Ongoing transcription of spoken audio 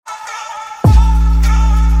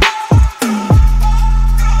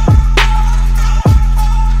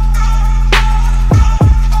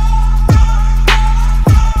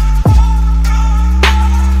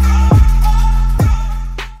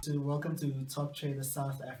Top Trader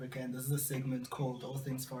South Africa, and this is a segment called All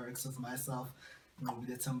Things Forex with myself,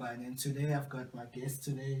 Nobile Tambane. And today I've got my guest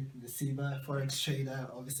today, Nasiba, Forex trader,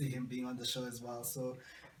 obviously him being on the show as well. So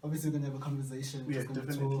obviously we're going to have a conversation. We're Yeah, just going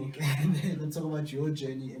to definitely. talk and then we'll talk about your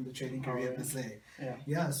journey in the trading career per se. Yeah.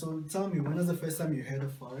 Yeah, so tell me, when was the first time you heard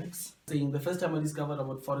of Forex? Saying the first time I discovered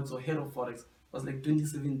about Forex or heard of Forex was like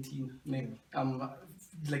 2017.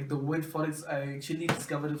 Like the word Forex, I actually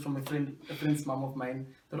discovered it from a friend's mom of mine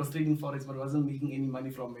that was trading Forex but wasn't making any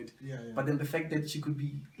money from it. Yeah. But then the fact that she could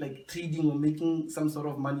be like trading or making some sort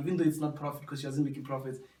of money, even though it's not profit because she wasn't making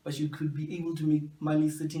profits, but she could be able to make money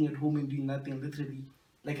sitting at home and doing nothing, literally.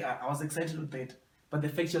 Like I was excited with that. But the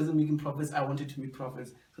fact she wasn't making profits, I wanted to make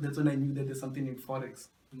profits. So that's when I knew that there's something in Forex.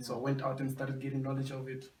 Yeah. So I went out and started getting knowledge of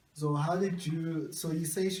it. So how did you, so you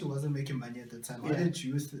say she wasn't making money at the time. How Yeah. did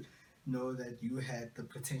you know that you had the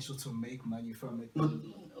potential to make money from it?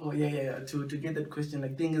 To get that question,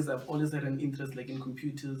 like thing is, I've always had an interest like in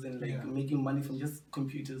computers and like making money from just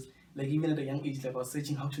computers. Like even at a young age, like I was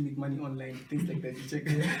searching how to make money online, things like that. You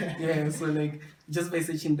check. So like just by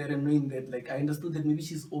searching that and knowing that, like I understood that maybe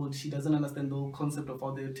she's old, she doesn't understand the whole concept of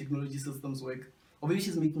how the technology systems work. Or maybe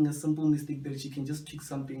she's making a simple mistake that she can just tweak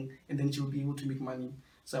something and then she'll be able to make money.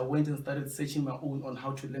 So I went and started searching my own on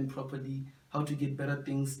how to learn properly, how to get better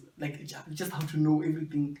things, like just how to know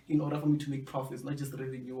everything in order for me to make profits, not just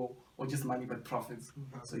revenue or just money, but profits.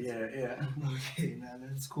 So yeah. Okay, now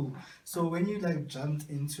that's cool. So when you like jumped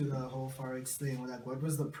into the whole Forex thing, like what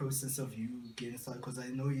was the process of you getting started? Because I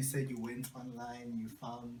know you said you went online, you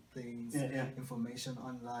found things, information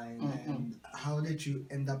online, and how did you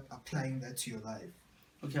end up applying that to your life?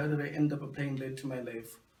 Okay, how did I end up applying that to my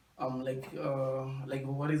life? Like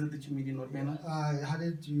what is it that you mean in what manner? How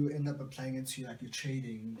did you end up applying it to like your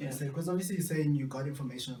trading? Yeah. Because obviously you're saying you got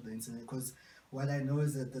information off the internet. Because what I know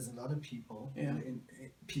is that there's a lot of people,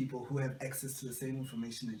 people who have access to the same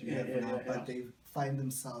information that you have now, but they find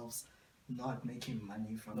themselves not making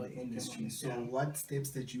money from the industry. So what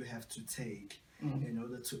steps did you have to take in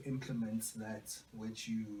order to implement that which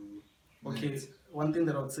you learned? One thing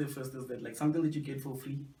that I would say first is that like something that you get for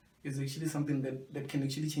free is actually something that can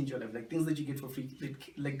actually change your life. Like things that you get for free,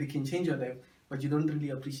 they can change your life, but you don't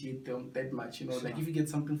really appreciate them that much. Like if you get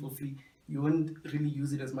something for free, you won't really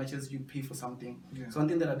use it as much as you pay for something. So one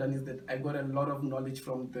thing that I've done is that I got a lot of knowledge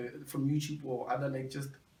from YouTube or other like just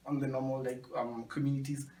on the normal like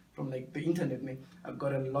communities from like the internet. I've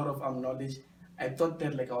got a lot of knowledge. I thought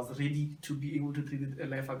that like I was ready to be able to create a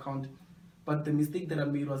live account, but the mistake that I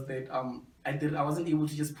made was that I wasn't able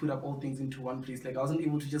to just put up all things into one place. Like I wasn't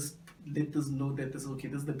able to just let this know that this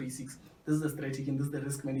is the basics, this is the strategy, and this is the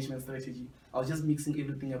risk management strategy. I was just mixing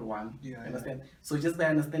everything at one. Understand? So just by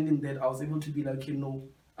understanding that, I was able to be like, okay, no,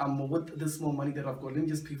 with the small money that I've got, let me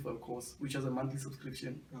just pay for a course, which was a monthly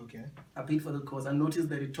subscription. Okay. I paid for the course. I noticed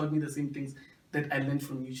that it taught me the same things that I learned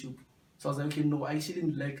from YouTube. So I was like, okay, no, I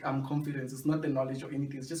actually like confidence. It's not the knowledge or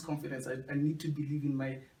anything. It's just confidence. I need to believe in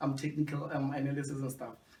my technical analysis and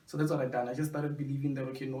stuff. So that's what I've done. I just started believing that,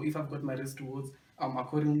 okay, no, if I've got my risk towards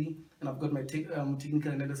accordingly, and I've got my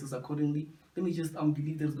technical analysis accordingly, let me just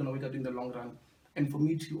believe that it's going to work out in the long run. And for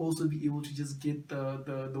me to also be able to just get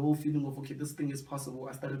the whole feeling of, okay, this thing is possible,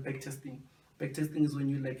 I started backtesting. Backtesting is when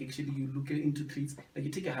you like actually you look into trades, like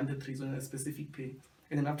you take 100 trades on a specific pair.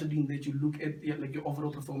 And then after doing that, you look at like your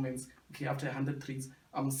overall performance. Okay, after 100 trades,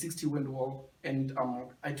 60 went well, and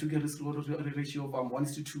I took a risk ratio of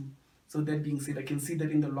 1:2. So that being said, I can see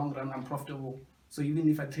that in the long run, I'm profitable. So even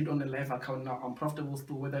if I trade on a live account now, I'm profitable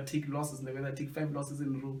still. Whether I take losses, like whether I take 5 losses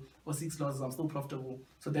in a row or 6 losses, I'm still profitable.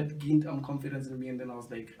 So that gained confidence in me, and then I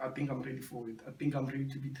was like, I think I'm ready for it. I think I'm ready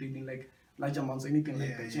to be trading like large amounts, anything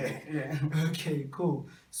like that. Okay, cool.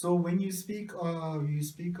 So when you speak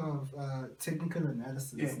of technical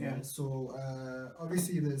analysis, so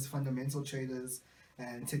obviously there's fundamental traders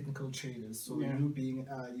and technical traders. So you being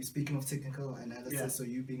you speaking of technical analysis, so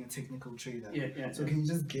you being a technical trader. So can you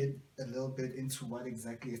just get a little bit into what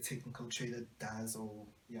exactly a technical trader does, or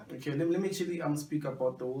Okay, let me actually speak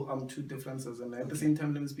about the whole two differences, and at the same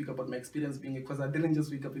time let me speak about my experience being because I didn't just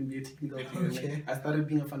wake up and be a technical trader. I started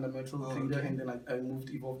being a fundamental trader, and then I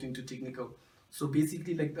evolved into technical. So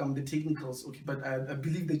basically, like the technicals, but I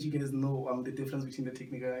believe that you guys know the difference between the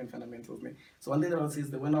technical and fundamentals. So one thing that I would say is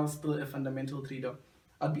that when I was still a fundamental trader,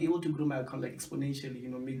 I'd be able to grow my account like exponentially,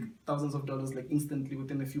 make thousands of dollars like instantly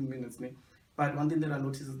within a few minutes. But one thing that I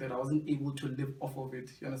noticed is that I wasn't able to live off of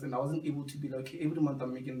it. You understand? I wasn't able to be like, okay, every month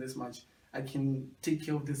I'm making this much. I can take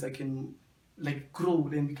care of this. I can like grow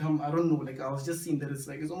and become, I don't know, like I was just seeing that it's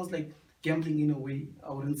like, it's almost like gambling in a way,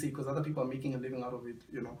 I wouldn't say, because other people are making a living out of it,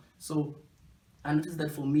 So I noticed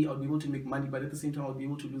that for me, I'll be able to make money, but at the same time, I'll be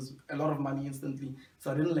able to lose a lot of money instantly.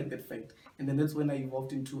 So I didn't like that fact. And then that's when I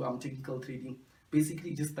evolved into technical trading.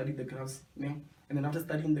 Basically, just study the graphs. Yeah? And then after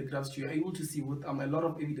studying the graphs, you're able to see with a lot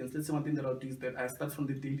of evidence. Let's say one thing that I'll do is that I start from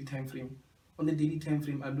the daily time frame. On the daily time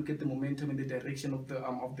frame, I look at the momentum and the direction of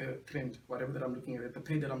the trend, whatever that I'm looking at, the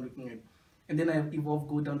pair that I'm looking at. And then I evolve,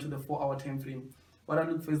 go down to the 4 hour time frame. What I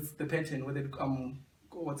look for is the pattern, whether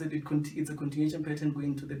it's a continuation pattern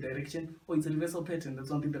going to the direction, or it's a reversal pattern. That's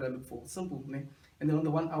one thing that I look for. Simple, né? And then on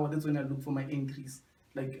the 1 hour, that's when I look for my entries.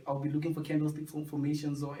 Like I'll be looking for candlestick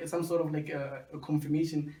formations or some sort of like a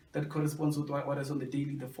confirmation that corresponds with what is on the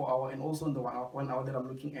daily, the 4 hour, and also on the 1 hour that I'm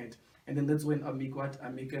looking at. And then that's when I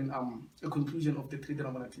make a conclusion of the trade that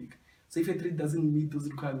I'm gonna take. So if a trade doesn't meet those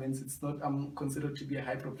requirements, it's not considered to be a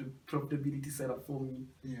high profitability setup for me.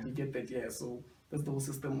 Yeah. You get that? Yeah. So that's the whole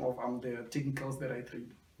system of the technicals that I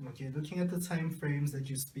trade. Okay, looking at the time frames that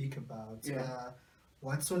you speak about, Yeah.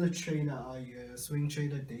 what sort of trader are you? A swing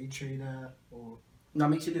trader, day trader, or? No,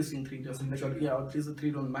 I'm actually a swing trader. Swing Like, trader. I'll place a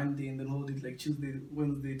trade on Monday and then hold it like Tuesday,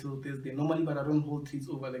 Wednesday till Thursday. Normally, but I don't hold trades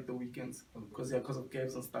over like the weekends because of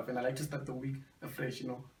gaps and stuff. And I like to start the week afresh, you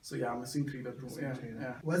know. So yeah, I'm a swing trader too. Swing Yeah, trader.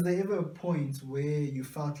 yeah. Was there ever a point where you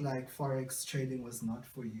felt like forex trading was not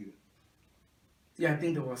for you? Yeah, I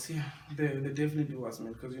think there was. Yeah, there definitely was,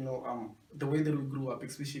 man. Because you know, the way that we grew up,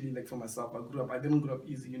 especially like for myself, I didn't grow up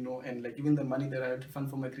easy, you know, and like even the money that I had to fund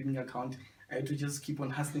for my trading account, I had to just keep on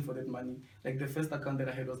hustling for that money. Like the first account that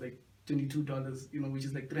I had was like $22, you know, which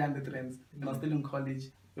is like 300 rands, and I was still in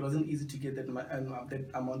college. It wasn't easy to get that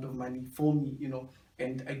amount of money for me, you know.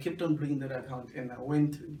 And I kept on blowing that account, and I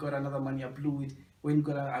got another money, I blew it.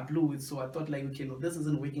 I blew it. So I thought like, okay, no, this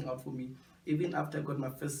isn't working out for me. Even after I got my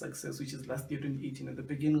first success, which is last year, 2018, at the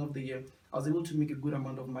beginning of the year, I was able to make a good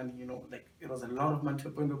amount of money, you know, like it was a lot of money to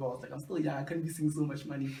a point where I was like, I'm still young, I can't be seeing so much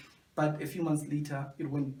money. But a few months later, it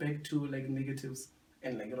went back to like negatives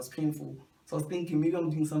and like it was painful. So I was thinking maybe I'm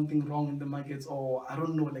doing something wrong in the markets, or I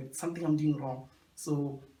don't know, like something I'm doing wrong.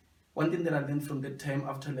 So one thing that I learned from that time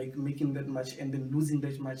after like making that much and then losing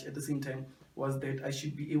that much at the same time was that I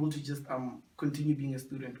should be able to just continue being a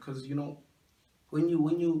student, because you know when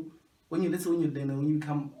you let's say when you learn,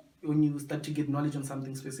 when you start to get knowledge on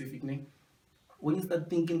something specific, né? When you start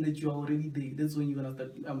thinking that you're already there, that's when you're gonna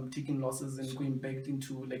start taking losses and going back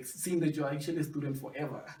into like seeing that you're actually a student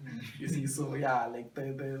forever. You see, so yeah, like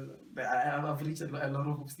I've reached a lot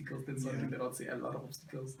of obstacles. That's something that I'd say, a lot of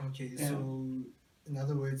obstacles. Okay, so in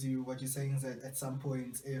other words, what you're saying is that at some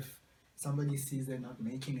point, if somebody sees they're not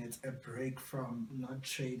making it, a break from not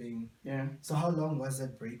trading. Yeah. So how long was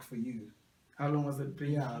that break for you? How long was that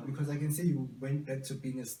break? Yeah, because I can see you went back to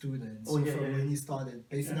being a student. So from when you started,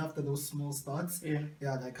 basically after those small starts,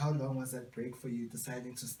 like how long was that break for you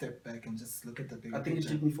deciding to step back and just look at the bigger picture? I think it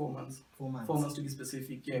took me 4 months. 4 months. 4 months to be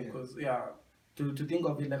specific, because to think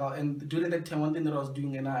of it, like, and during that time, one thing that I was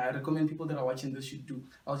doing, and I recommend people that are watching this should do,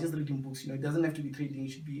 I was just reading books, you know, it doesn't have to be trading, it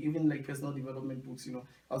should be even like personal development books, you know.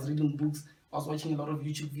 I was reading books, I was watching a lot of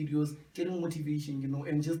YouTube videos, getting motivation, you know,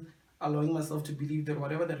 and just allowing myself to believe that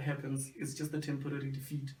whatever that happens is just a temporary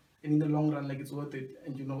defeat, and in the long run, like, it's worth it.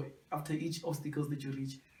 And you know, after each obstacles that you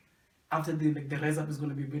reach, after the rise up is going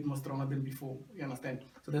to be a bit more stronger than before. You understand?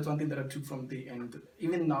 So that's one thing that I took from there. And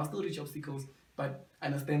even now, I still reach obstacles, but I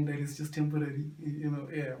understand that it's just temporary. You know,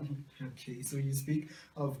 yeah. Okay, so you speak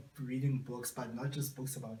of reading books, but not just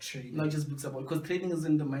books about trading. Not just books about, because trading is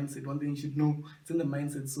in the mindset. One thing you should know, it's in the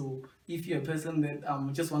mindset. So if you're a person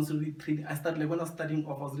that just wants to read trading, when I was studying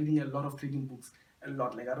off, I was reading a lot of trading books, a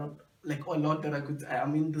lot. Like I don't like a lot that I could.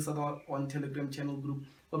 I'm in this other one Telegram channel group,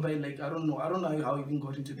 whereby like I don't know how I even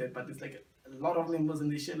got into that, but it's like a lot of members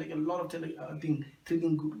and they share like a lot of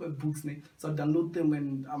trading books. So I download them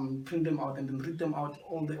and print them out and then read them out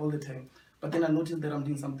all the time. But then I noticed that I'm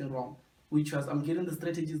doing something wrong, which was I'm getting the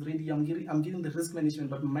strategies ready, I'm getting the risk management,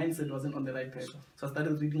 but my mindset wasn't on the right path. So I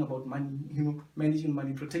started reading about money, you know, managing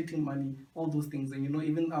money, protecting money, all those things. And you know,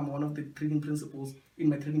 even one of the trading principles in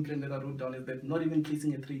my trading plan that I wrote down is that not even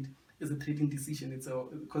placing a trade is a trading decision. It's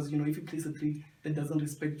because you know, if you place a trade that doesn't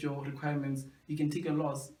respect your requirements, you can take a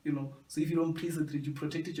loss. You know, so if you don't place a trade, you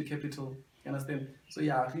protected your capital. You understand? So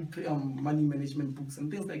yeah, read money management books and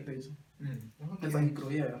things like that. Okay. That's how you grow.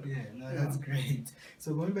 That's great.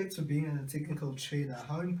 So going back to being a technical trader,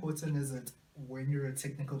 how important is it when you're a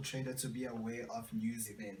technical trader to be aware of news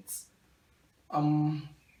events?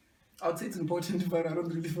 I would say it's important, but I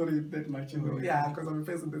don't really follow it that much, you know. Yeah, because I'm a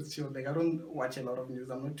person that's chill. Like I don't watch a lot of news.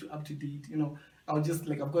 I'm not too up to date, you know. I'll just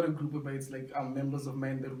like I've got a group where it's like members of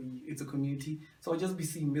mine that it's a community. So I'll just be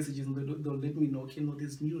seeing messages and they'll let me know, okay, no,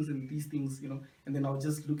 there's news and these things, you know, and then I'll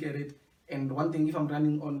just look at it And one thing, if I'm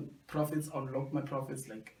running on profits, I'll lock my profits,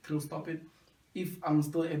 like through stop it. If I'm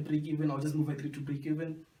still at break even, I'll just move a trade to break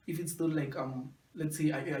even. If it's still like let's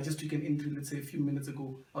say I just took an entry, let's say a few minutes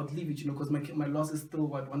ago, I'll leave it, because my loss is still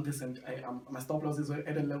what 1%. My stop loss is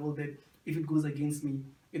at a level that if it goes against me,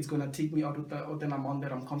 it's gonna take me out of an amount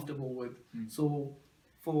that I'm comfortable with. So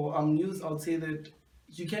for news, I would say that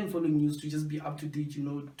you can follow news to just be up to date,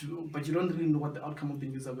 but you don't really know what the outcome of the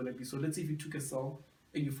news are gonna be. So let's say if you took a sell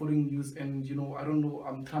and you're following news and I don't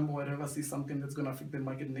know, Trump or whatever says something that's gonna affect the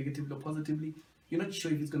market negatively or positively, you're not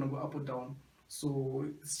sure if it's gonna go up or down. So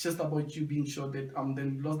it's just about you being sure that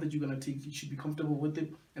the loss that you're gonna take, you should be comfortable with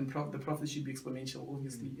it, and the profit should be exponential,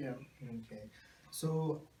 obviously. Yeah. Okay.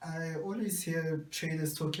 So I always hear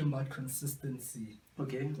traders talking about consistency.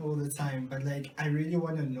 Okay. All the time, but like I really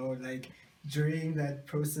want to know, like during that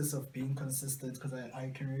process of being consistent, because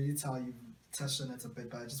I can really tell you've touched on it a bit,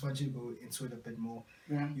 but I just want you to go into it a bit more.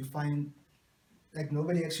 Yeah. You find like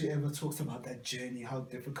nobody actually ever talks about that journey, how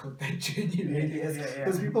difficult that journey really is.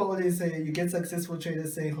 Because people always say, you get successful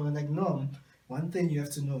traders saying, oh, like, no, one thing you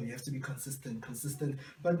have to know, you have to be consistent,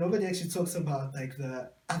 but nobody actually talks about like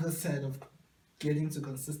the other side of getting to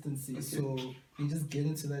consistency. Okay. So you just get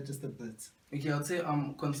into that just a bit. Okay, I'd say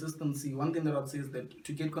consistency. One thing that I'd say is that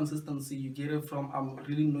to get consistency, you get it from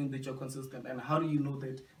really knowing that you're consistent. And how do you know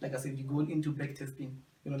that? Like I said, you go into backtesting.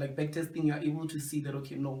 Like backtesting, you're able to see that,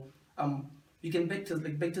 okay, no, you can backtest.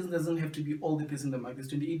 Like backtest doesn't have to be all the pairs in the market. There's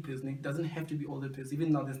 28 pairs. It doesn't have to be all the pairs.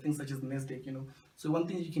 Even now, there's things such as Nasdaq. So one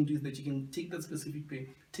thing you can do is that you can take that specific pair,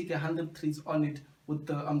 take 100 trades on it with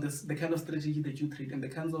the kind of strategy that you trade and the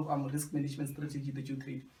kinds of risk management strategy that you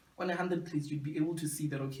trade. On 100 trades, you'd be able to see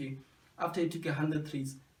that, okay, after I took 100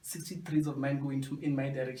 trades, 60 trades of mine go in my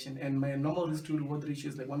direction, and my normal risk to reward ratio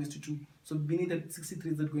is like 1:2. So meaning that 60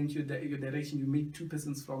 trades that go into your direction, you make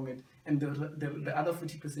 2% from it, and the other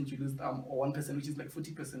 40% you lose, or 1%, which is like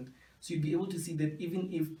 40%. So you'd be able to see that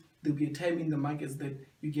even if there'll be a time in the markets that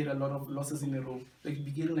you get a lot of losses in a row, like you'll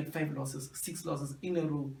be getting like 5 losses, 6 losses in a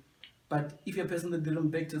row. But if you're a person that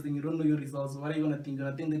didn't backtest and you don't know your results, what are you gonna think? You're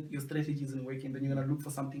gonna think that your strategy isn't working, then you're gonna look for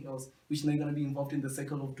something else, which now you're gonna be involved in the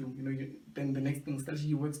cycle of doom. Then the next thing,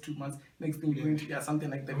 strategy works 2 months, next thing you're going to something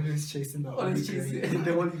like that. Always chasing the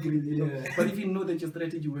Holy grail. But if you know that your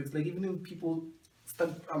strategy works, like even if people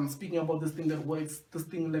start speaking about this thing that works, this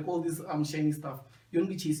thing, like all this shiny stuff, you won't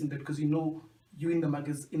be chasing that because you in the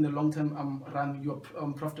markets in the long term run, you're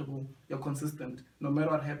profitable, you're consistent. No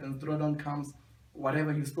matter what happens, drawdown comes,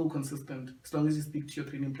 whatever, you're still consistent. As long as you stick to your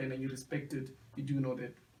trading plan and you respect it, you do know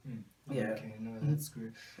that. Yeah. Okay, no, that's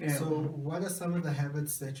good. Yeah. So, what are some of the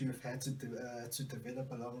habits that you've had to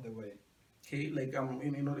develop along the way? Okay, like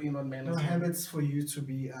in what manner? Habits for you to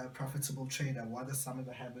be a profitable trader. What are some of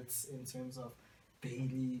the habits in terms of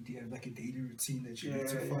daily? Do you have like a daily routine that you need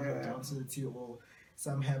to follow down to the T, or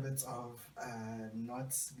some habits of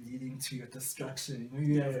not leading to your destruction?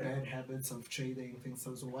 You have bad habits of trading things.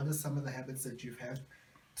 So what are some of the habits that you've had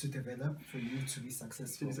to develop for you to be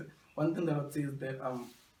successful? One thing that I would say is that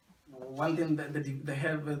one thing that the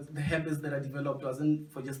habits that I developed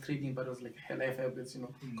wasn't for just trading, but it was like life habits,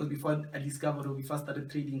 because before I discovered, or before I started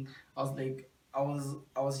trading, I was like, I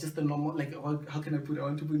was just a normal, like, how can I put it? I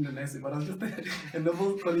want to put in the nice way, but I was just a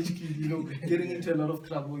normal college kid, getting into a lot of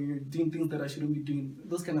trouble, doing things that I shouldn't be doing,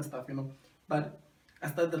 those kind of stuff, But I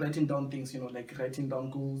started writing down things, like writing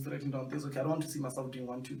down goals, writing down things. Okay, I don't want to see myself doing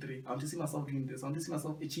 1, 2, 3. I want to see myself doing this. I want to see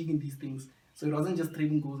myself achieving these things. So it wasn't just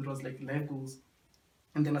trading goals, it was like life goals.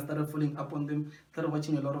 And then I started following up on them, started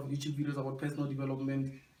watching a lot of YouTube videos about personal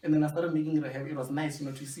development. And then I started making it a habit. It was nice,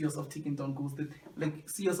 to see yourself taking down goals, that, like,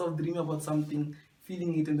 see yourself dreaming about something,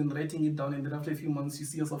 feeling it, and then writing it down. And then after a few months, you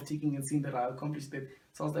see yourself taking and seeing that I accomplished it.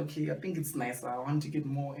 So I was like, okay, I think it's nice. I want to get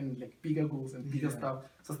more and like bigger goals and bigger stuff.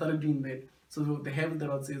 So I started doing that. So the habit that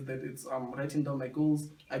I'd say is that it's writing down my goals.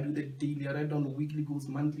 I do that daily. I write down weekly goals,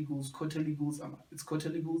 monthly goals, quarterly goals. It's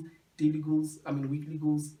quarterly goals, daily goals, weekly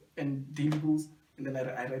goals, and daily goals. And then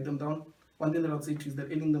I write them down. One thing that I'd say too is that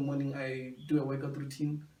early in the morning I do a workout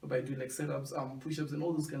routine where I do like setups, push-ups, and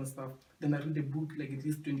all those kind of stuff. Then I read a book, like at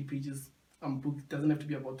least 20 pages. Book doesn't have to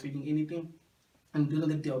be about trading anything. And during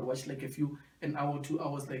the day I would watch like an hour, 2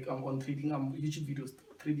 hours, like on trading YouTube videos,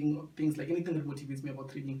 trading things, like anything that motivates me about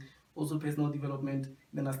trading. Also personal development.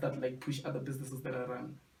 Then I start like push other businesses that I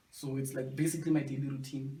run. So it's like basically my daily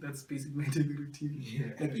routine. That's basically my daily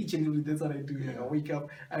routine. Like each and every day, that's what I do. Like I wake up.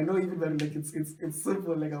 I know even when like it's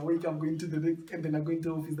simple. Like I wake up, going to the next, and then I go into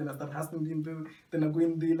the office. Then I start hustling into. Then I go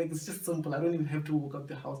in there. Like it's just simple. I don't even have to walk out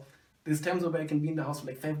the house. there's times where I can be in the house for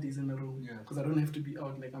like 5 days in a row. Yeah. Because I don't have to be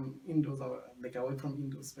out. Like I'm indoors, like away from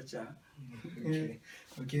indoors. But yeah. Okay.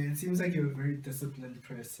 Okay. It seems like you're a very disciplined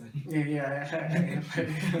person. Yeah.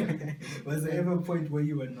 Was there ever a point where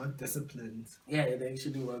you were not disciplined? Yeah, they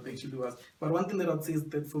actually was. They actually was. But one thing that I'd say is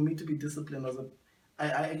that for me to be disciplined was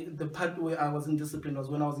the part where I wasn't disciplined was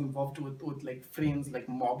when I was involved with like friends, like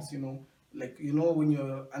mobs, like when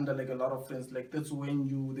you're under like a lot of friends, like that's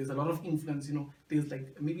when there's a lot of influence, there's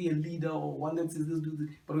like maybe a leader or one that says this, do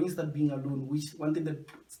this. But when you start being alone, which one thing that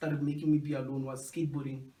started making me be alone was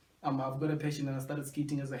skateboarding. I've got a passion and I started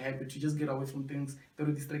skating as a habit to just get away from things that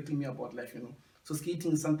were distracting me about life. So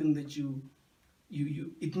skating is something that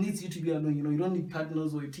it needs you to be alone. You don't need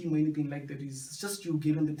partners or a team or anything like that. It's just you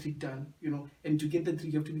getting the trick done. And to get the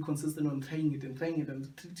trick, you have to be consistent on trying it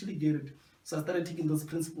until you get it. So I started taking those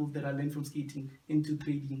principles that I learned from skating into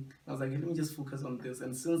trading. I was like, let me just focus on this.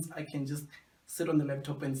 And since I can just sit on the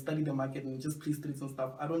laptop and study the market and just place trades and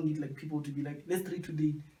stuff, I don't need like people to be like, let's trade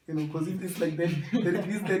today. Because if it's like that, then it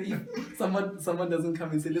means that if someone doesn't come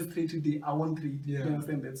and say, let's trade today, I won't trade. Yeah. You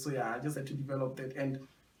understand that? So yeah, I just had to develop that. And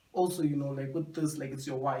also, like with this, like it's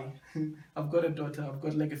your why. I've got a daughter, I've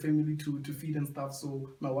got like a family to feed and stuff. So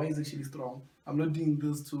my why is actually strong. I'm not doing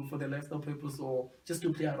this for the lifestyle purpose or just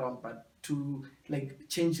to play around, but to like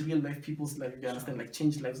change real life people's life. You understand? Like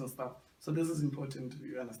change lives and stuff. So this is important.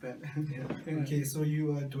 You understand? Yeah. Okay. So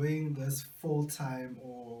you are doing this full time,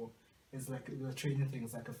 or is like the trading thing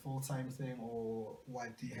is like a full time thing, or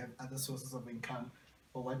what? Do you have other sources of income,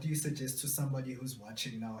 or what do you suggest to somebody who's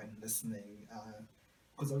watching now and listening?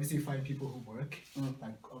 Because obviously you find people who work,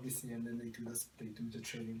 like obviously, and then they do the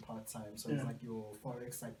trading part time. So it's like your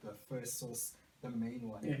forex, like the first source, the main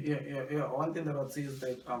one. Yeah. One thing that I'd say is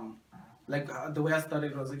that the way I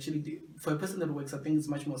started was actually for a person that works, I think it's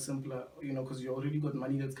much more simpler, because you already got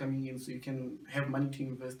money that's coming in, so you can have money to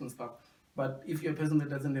invest and stuff. But if you're a person that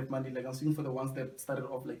doesn't have money, like I'm speaking for the ones that started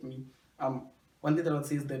off like me, one thing that I would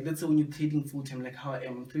say is that let's say when you're trading full time, like how I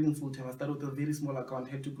am trading full time, I started with a very small account,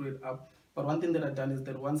 had to grow it up. But one thing that I've done is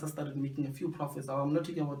that once I started making a few profits, I'm not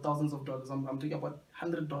talking about thousands of dollars, I'm talking about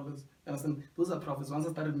 $100. Understand? Those are profits. Once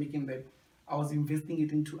I started making that, I was investing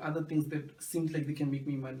it into other things that seemed like they can make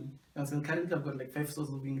me money. And so currently I've got like 5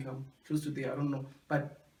 sources of income, close to there, I don't know.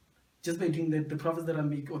 But just by doing that, the profits that I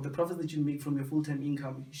make or the profits that you make from your full-time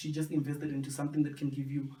income, she just invested into something that can give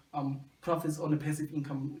you profits on a passive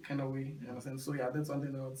income kind of way. You understand? So yeah, that's one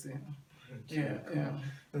thing that I would say. Okay, Yeah.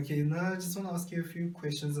 Okay, now I just want to ask you a few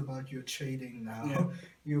questions about your trading now. Yeah.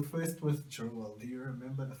 Your first withdrawal. Do you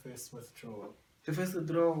remember the first withdrawal? The first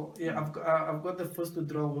withdrawal, I've got the first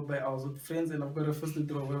withdrawal whereby I was with friends, and I've got the first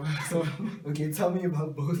withdrawal whereby. So okay, tell me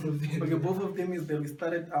about both of them. Okay, both of them is that we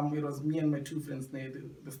started. It was me and my 2 friends. They're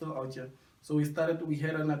still out here. So we started. We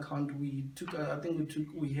had an account. We took.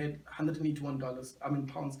 We had $181.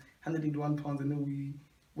 Pounds. £181, and then we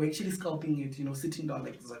were actually scalping it. Sitting down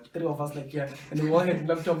like 3 of us, like and we all had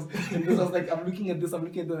laptops. And this was like, I'm looking at this. I'm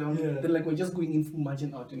looking at that. Then like we're just going in full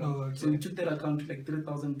margin out. Oh, okay. So we took that account to like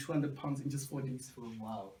 £3,200 in just 4 days. Oh,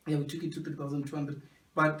 wow. Yeah, we took it to 3,200.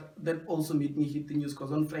 But that also made me hit the news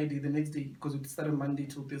because on Friday, the next day, because we started Monday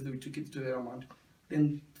till Thursday, we took it to that amount.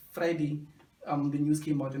 Then Friday, the news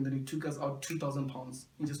came out and then it took us out £2,000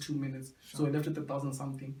 in just 2 minutes. Sure. So we left with 1,000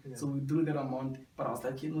 something. Yeah. So we drew that amount. But I was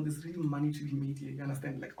like, there's really money to be made here. You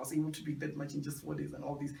understand? Like I was able to beat that much in just 4 days and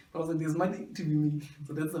all this. But I was like, there's money to be made.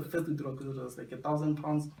 So that's the first withdrawal because it was like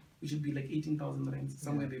 £1,000, which would be like 18,000 rands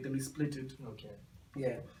somewhere there. Then we split it. Okay.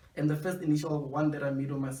 Yeah. And the first initial one that I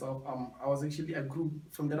made on myself, I grew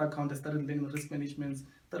from that account. I started learning risk management,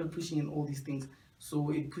 started pushing in all these things.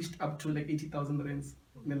 So it pushed up to like 80,000 rands.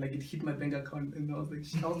 And then like it hit my bank account, and I was like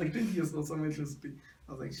 20 years old, somewhere close to.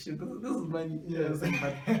 I was like, shit, this is money. Yeah,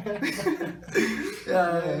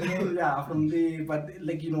 but from there, but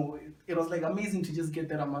like it was like amazing to just get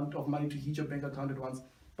that amount of money to hit your bank account at once.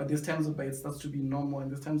 But there's times whereby it starts to be normal,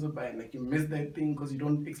 and there's times whereby like you miss that thing because you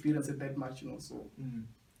don't experience it that much, So.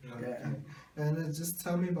 Okay. And just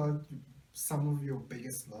tell me about some of your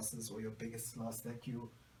biggest losses or your biggest loss that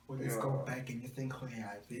you always go back and you think, I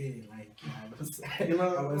was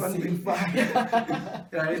seeing fire.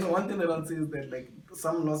 One thing that I'll say is that like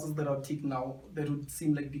some losses that I'll take now that would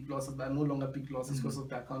seem like big losses but are no longer big losses because of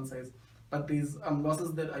the account size. But there's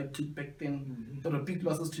losses that I took back then that were big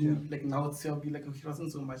losses to me. Like now it'll be like, it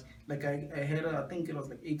wasn't so much. Like I had I think it was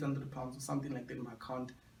like £800 or something like that in my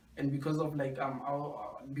account. And because of like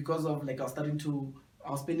I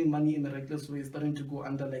was spending money in a reckless way, starting to go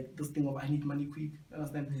under like this thing of I need money quick,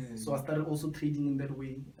 understand? So I started also trading in that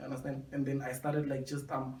way, understand? And then I started like just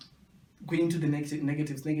going to the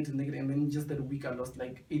negatives, and then just that week I lost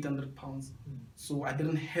like 800 pounds. So I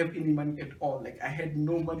didn't have any money at all. Like I had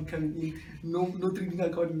no money coming in, no trading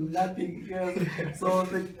account, nothing. Yeah. So I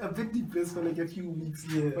was like a bit depressed for like a few weeks.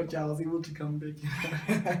 Yeah. But I was able to come back.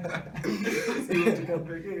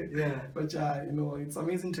 Yeah. But you know, it's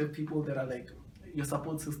amazing to have people that are like your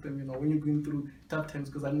support system, you know, when you're going through tough times,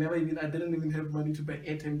 because I didn't even have money to buy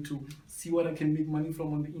airtime to see what I can make money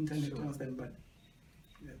from on the internet, sure. Understand, but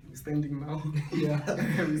yeah, we're standing now. Yeah.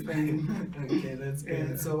 We're standing. Okay, that's good.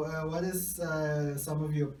 Yeah. So what is some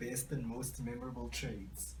of your best and most memorable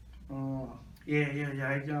trades? Yeah.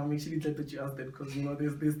 I'm actually glad that you asked that, because you know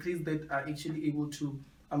there's trades that are actually able to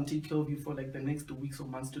take care of you for like the next weeks or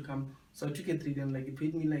months to come. So I took a trade and like it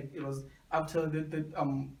paid me, like it was after the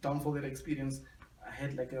downfall that I experienced. I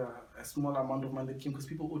had like a small amount of money that came because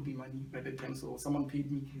people owed me money at the time. So someone paid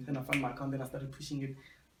me, then I found my account, then I started pushing it.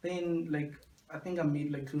 Then like I think I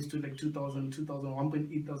made like close to like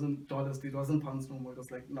 $1,800. It wasn't pounds no more. It was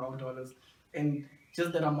like now dollars. And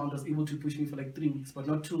just that amount was able to push me for like 3 weeks, but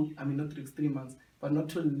not 3 weeks, 3 months, but not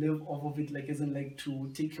to live off of it, like isn't like to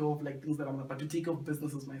take care of like things that I'm not, but to take care of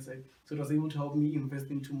businesses myself. So it was able to help me invest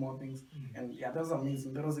into more things. And yeah, that was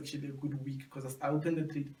amazing. That was actually a good week, because I opened the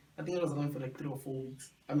trade. I think I was running for like 3 or 4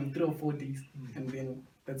 weeks. 3 or 4 days. And then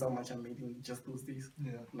that's how much I made in just those days.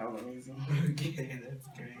 Yeah. That was amazing. Okay, that's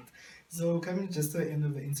great. So coming just to the end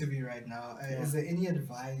of the interview right now, is there any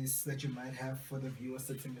advice that you might have for the viewer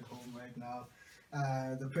sitting at home right now?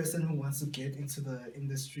 The person who wants to get into the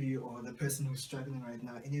industry, or the person who's struggling right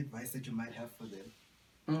now, any advice that you might have for them?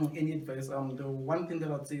 Any advice? The one thing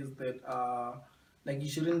that I'd say is that like you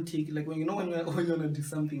shouldn't take, like when you wanna do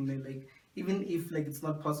something, then like even if like it's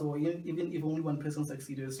not possible, even if only one person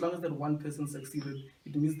succeeded, as long as that one person succeeded,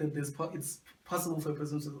 it means that it's possible for a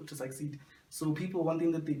person to succeed. So people, one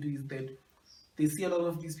thing that they do is that they see a lot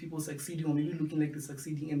of these people succeeding, or maybe looking like they're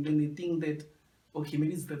succeeding, and then they think that, okay,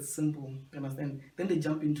 maybe it's that simple, you understand? Then they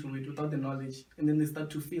jump into it without the knowledge, and then they start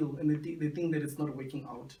to fail, and they think that it's not working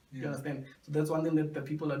out. You understand? So that's one thing that the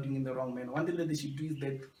people are doing in the wrong manner. One thing that they should do is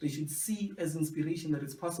that they should see as inspiration that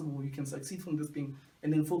it's possible, you can succeed from this thing,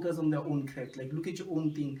 and then focus on their own craft. Like look at your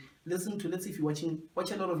own thing. Let's say if you're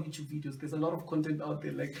watch a lot of YouTube videos. There's a lot of content out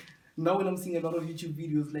there. Like now when I'm seeing a lot of YouTube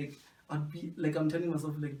videos, like I'd be like, I'm telling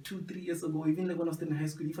myself like 2-3 years ago, even like when I was still in high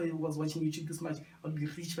school, if I was watching YouTube this much, I'd be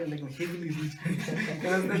rich, like heavily rich.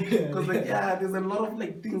 Because like there's a lot of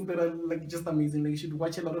like things that are like just amazing. Like you should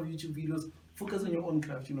watch a lot of YouTube videos. Focus on your own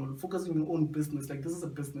craft, you know. Focus on your own business. Like this is a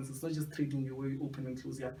business. It's not just trading your way open and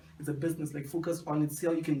close. Yeah, it's a business. Like focus on it. See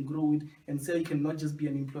how you can grow it, and see how you can not just be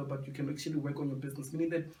an employer, but you can actually work on your business. Meaning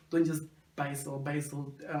that don't just buy, sell,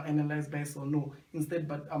 analyze, buy, sell. No, instead,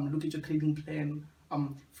 but look at your trading plan.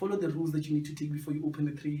 Follow the rules that you need to take before you open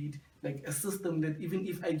a trade, like a system that even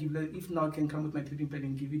if if now I can come with my trading plan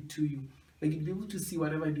and give it to you, like you'll be able to see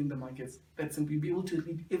whatever I do in the markets. That's simple. You'll be able to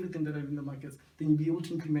read everything that I do in the markets. Then you'll be able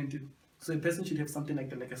to implement it. So a person should have something like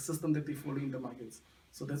that, like a system that they follow in the markets.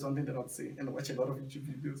 So that's one thing that I'd say, and watch a lot of YouTube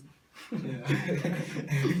videos. Yeah.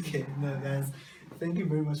 Okay, no guys, thank you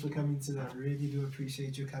very much for coming today. I really do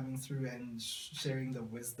appreciate you coming through and sharing the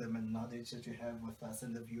wisdom and knowledge that you have with us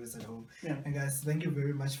and the viewers at home. Yeah. And guys, thank you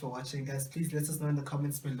very much for watching. Guys, please let us know in the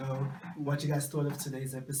comments below what you guys thought of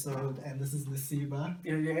today's episode. And this is Nasiba.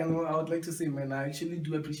 Yeah, and I would like to say, man, I actually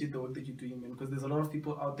do appreciate the work that you're doing, man, because there's a lot of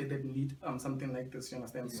people out there that need something like this, you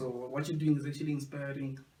understand? Yeah. So what you're doing is actually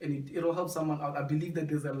inspiring, and it'll help someone out. I believe that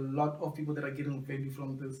there's a lot of people that are getting value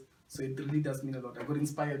from this. So it really does mean a lot. I got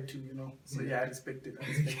inspired too, you know. So yeah, I respect it.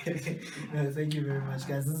 No, thank you very much,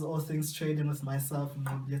 guys. This is All Things Trading with myself,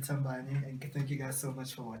 Mbule Tambani, and thank you guys so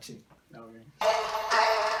much for watching. Okay.